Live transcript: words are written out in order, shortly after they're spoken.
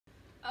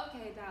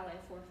Okay, Ballet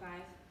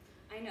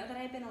 4-5. I know that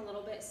I've been a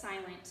little bit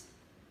silent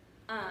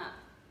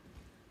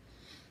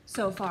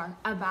so far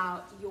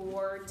about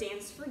your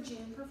Dance for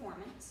June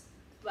performance,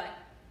 but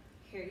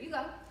here you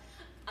go.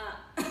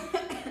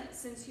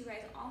 Since you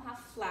guys all have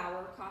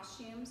flower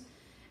costumes,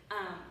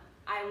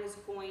 I was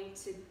going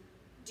to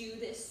do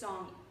this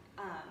song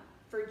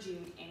for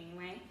June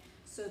anyway,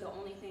 so the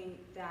only thing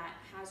that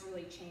has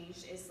really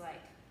changed is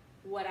like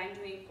what I'm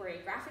doing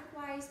choreographic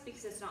wise,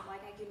 because it's not like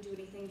I can do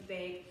anything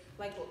big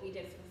like what we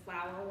did for the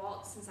flower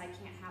waltz, since I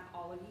can't have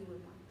all of you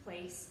in one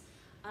place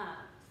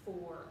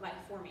for like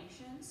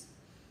formations.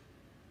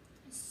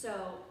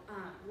 So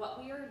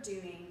what we are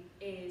doing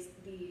is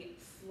the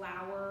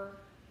flower,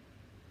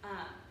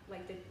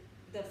 like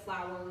the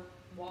flower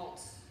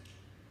waltz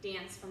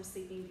dance from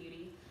Sleeping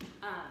Beauty.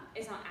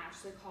 It's not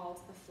actually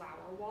called the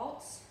flower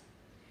waltz.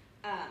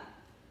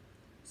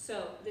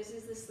 So this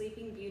is the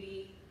Sleeping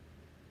Beauty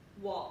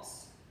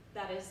waltz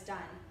that is done.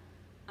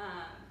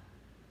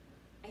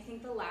 I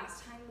think the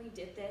last time we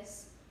did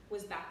this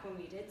was back when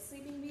we did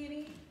Sleeping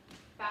Beauty,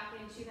 back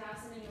in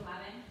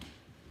 2011,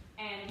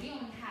 and we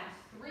only had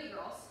 3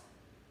 girls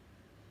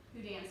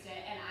who danced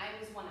it, and I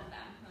was one of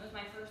them. It was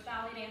my first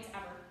ballet dance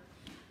ever.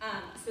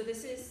 So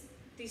this is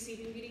the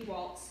Sleeping Beauty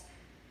waltz.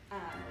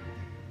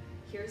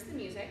 Here's the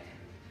music,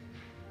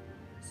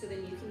 so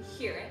then you can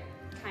hear it,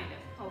 kind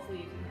of. Hopefully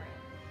you can hear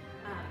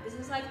it. This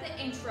is like the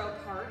intro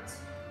part.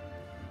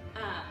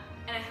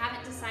 And I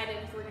haven't decided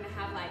if we're gonna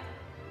have like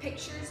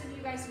pictures of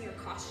you guys in your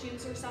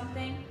costumes or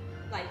something,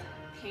 like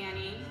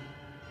panning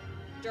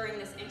during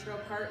this intro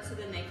part, so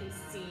then they can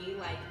see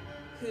like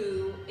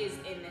who is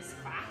in this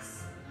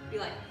class. Be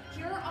like,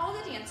 here are all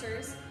the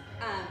dancers.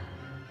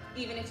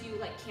 Even if you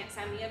like can't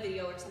send me a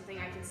video or something,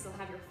 I can still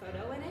have your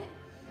photo in it.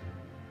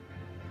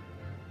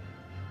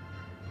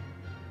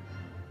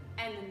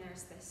 And then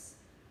there's this,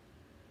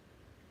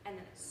 and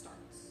then it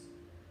starts,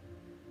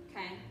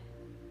 okay?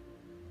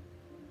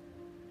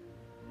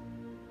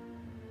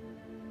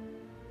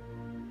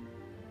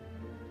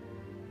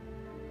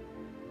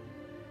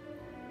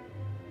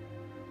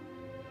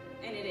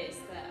 And it is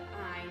the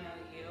I Know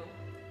You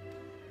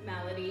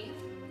melody.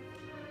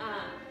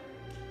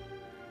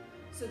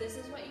 So this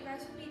is what you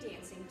guys will be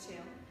dancing to.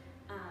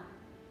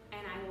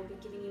 And I will be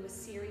giving you a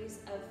series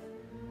of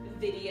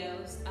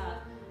videos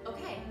of,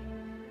 okay,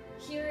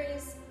 here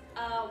is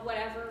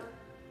whatever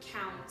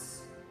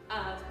counts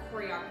of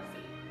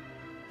choreography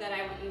that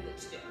I want you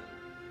to do.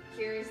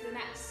 Here is the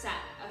next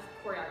set of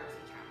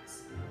choreography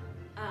counts.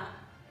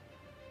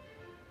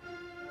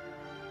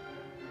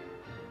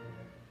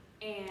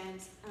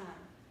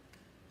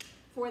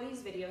 For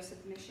these video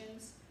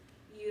submissions,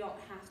 you don't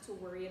have to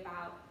worry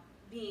about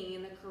being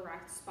in the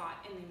correct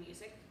spot in the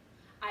music.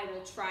 I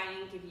will try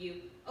and give you,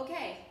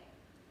 okay,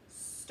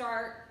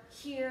 start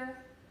here,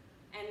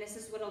 and this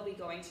is what I'll be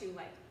going to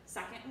like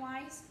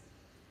second-wise,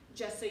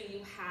 just so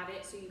you have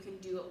it, so you can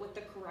do it with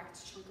the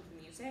correct chunk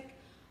of music,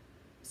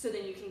 so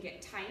then you can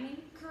get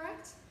timing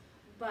correct.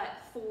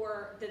 But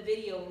for the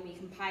video, when we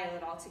compile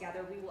it all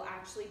together, we will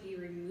actually be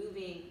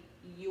removing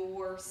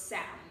your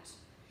sound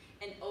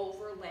and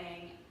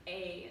overlaying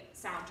a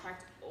soundtrack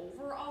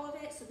over all of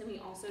it, so then we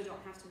also don't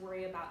have to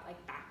worry about like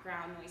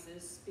background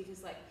noises,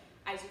 because like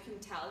as you can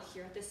tell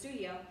here at the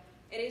studio,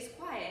 it is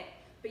quiet,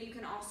 but you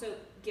can also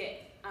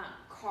get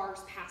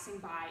cars passing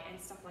by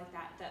and stuff like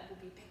that that will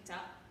be picked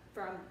up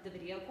from the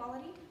video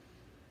quality.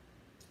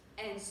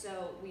 And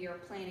so we are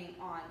planning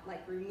on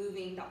like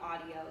removing the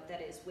audio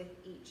that is with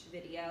each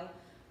video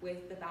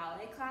with the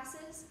ballet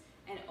classes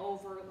and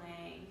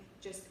overlaying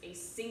just a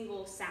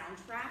single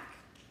soundtrack.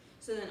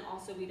 So then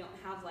also we don't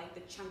have like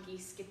the chunky,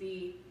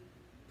 skippy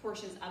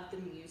portions of the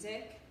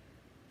music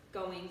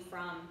going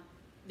from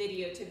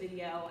video to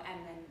video, and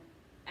then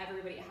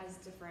everybody has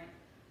different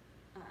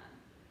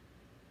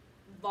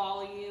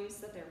volumes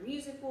that their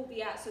music will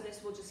be at, so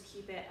this will just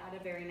keep it at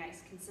a very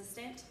nice,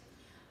 consistent.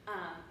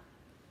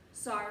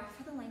 Sorry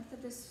for the length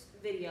of this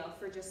video,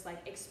 for just like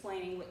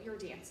explaining what your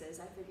dance is.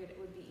 I figured it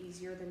would be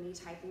easier than me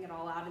typing it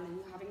all out and then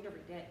you having to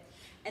read it.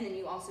 And then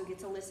you also get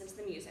to listen to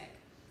the music.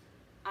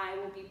 I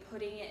will be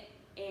putting it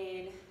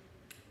in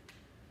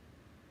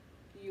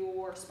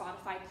your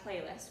Spotify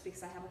playlist,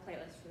 because I have a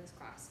playlist for this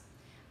class.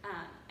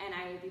 And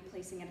I will be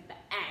placing it at the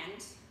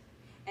end.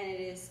 And it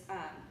is,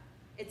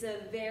 it's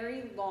a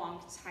very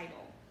long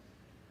title.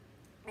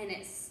 And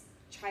it's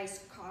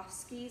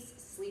Tchaikovsky's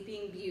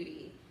Sleeping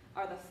Beauty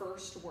are the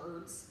first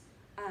words.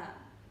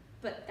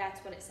 But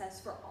that's what it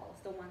says for all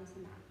of the ones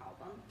in that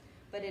album.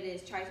 But it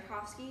is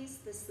Tchaikovsky's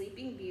The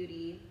Sleeping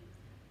Beauty,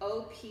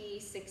 OP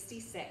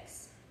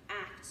 66,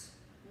 Act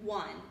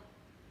 1.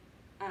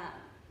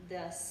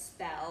 The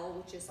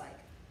spell, which is like,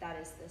 that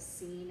is the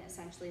scene,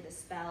 essentially the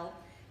spell,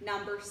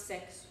 number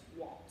 6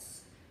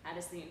 waltz. That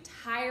is the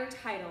entire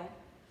title,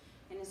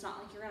 and it's not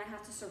like you're gonna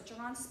have to search it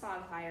on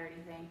Spotify or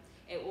anything.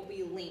 It will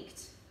be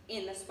linked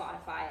in the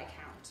Spotify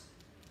account,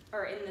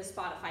 or in the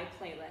Spotify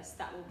playlist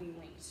that will be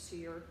linked to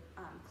your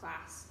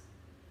class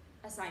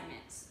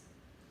assignments.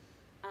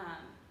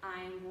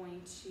 I'm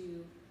going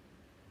to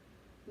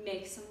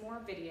make some more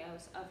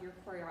videos of your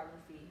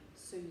choreography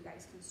so you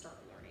guys can start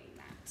learning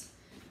that.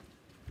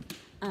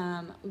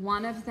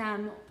 One of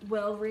them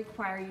will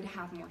require you to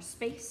have more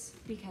space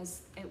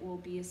because it will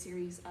be a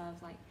series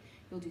of like,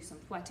 you'll do some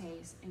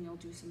fouettes and you'll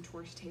do some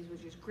tournetés,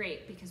 which is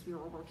great because we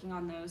were working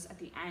on those at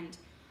the end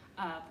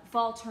of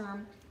fall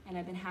term, and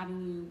I've been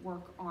having you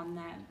work on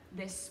them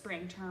this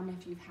spring term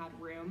if you've had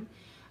room.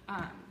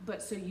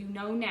 But so you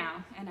know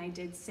now, and I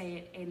did say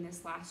it in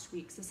this last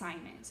week's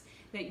assignment,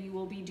 that you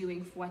will be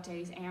doing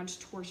fouettes and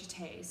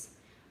tournetés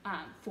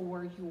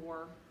for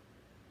your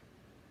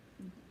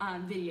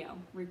video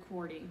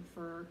recording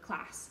for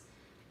class,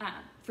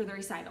 for the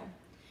recital.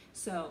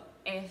 So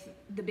if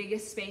the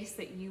biggest space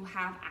that you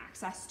have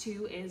access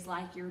to is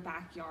like your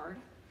backyard,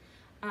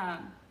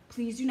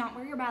 please do not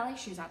wear your ballet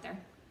shoes out there,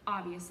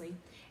 obviously.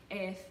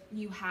 If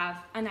you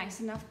have a nice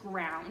enough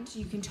ground,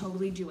 you can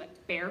totally do it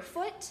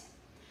barefoot.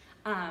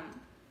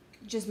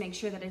 Just make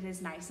sure that it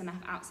is nice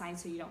enough outside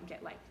so you don't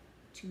get like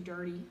too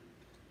dirty.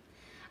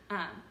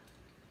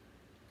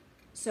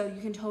 So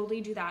you can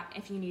totally do that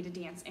if you need to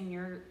dance in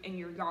your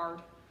yard.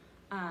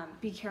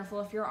 Be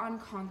careful if you're on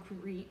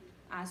concrete,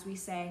 as we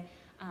say.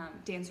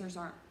 Dancers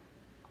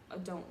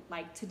don't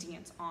like to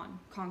dance on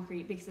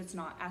concrete because it's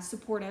not as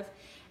supportive,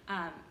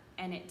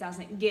 and it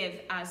doesn't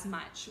give as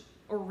much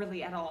or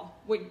really at all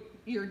when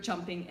you're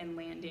jumping and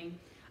landing,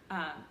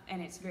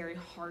 and it's very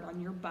hard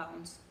on your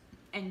bones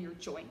and your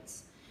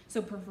joints.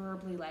 So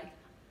preferably like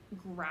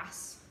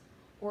grass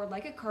or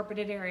like a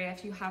carpeted area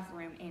if you have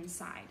room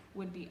inside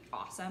would be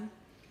awesome.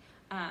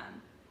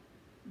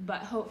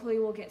 But hopefully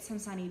we'll get some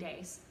sunny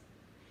days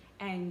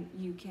and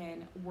you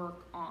can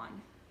work on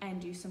and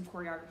do some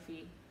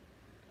choreography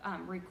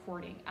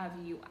recording of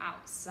you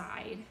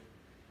outside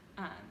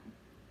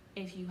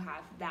if you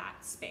have that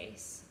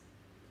space.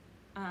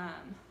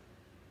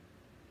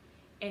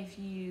 If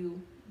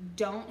you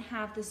don't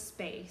have the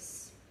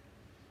space,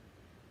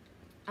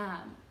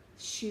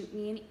 shoot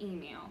me an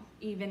email,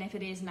 even if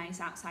it is nice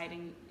outside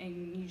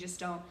and you just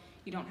don't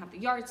have the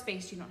yard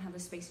space, you don't have the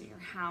space in your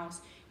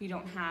house, you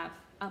don't have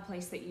a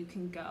place that you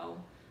can go,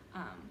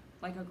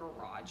 like a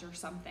garage or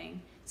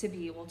something, to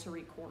be able to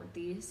record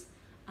these.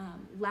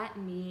 Let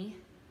me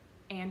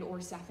and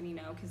or Stephanie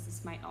know, because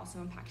this might also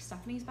impact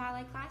Stephanie's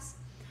ballet class,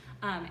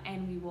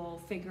 and we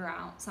will figure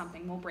out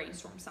something, we'll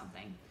brainstorm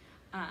something,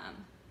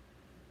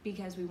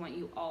 because we want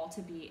you all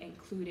to be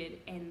included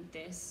in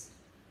this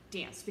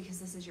dance, because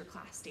this is your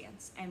class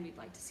dance and we'd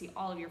like to see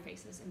all of your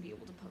faces and be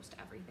able to post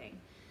everything.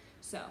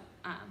 So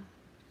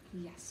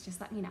yes,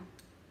 just let me know.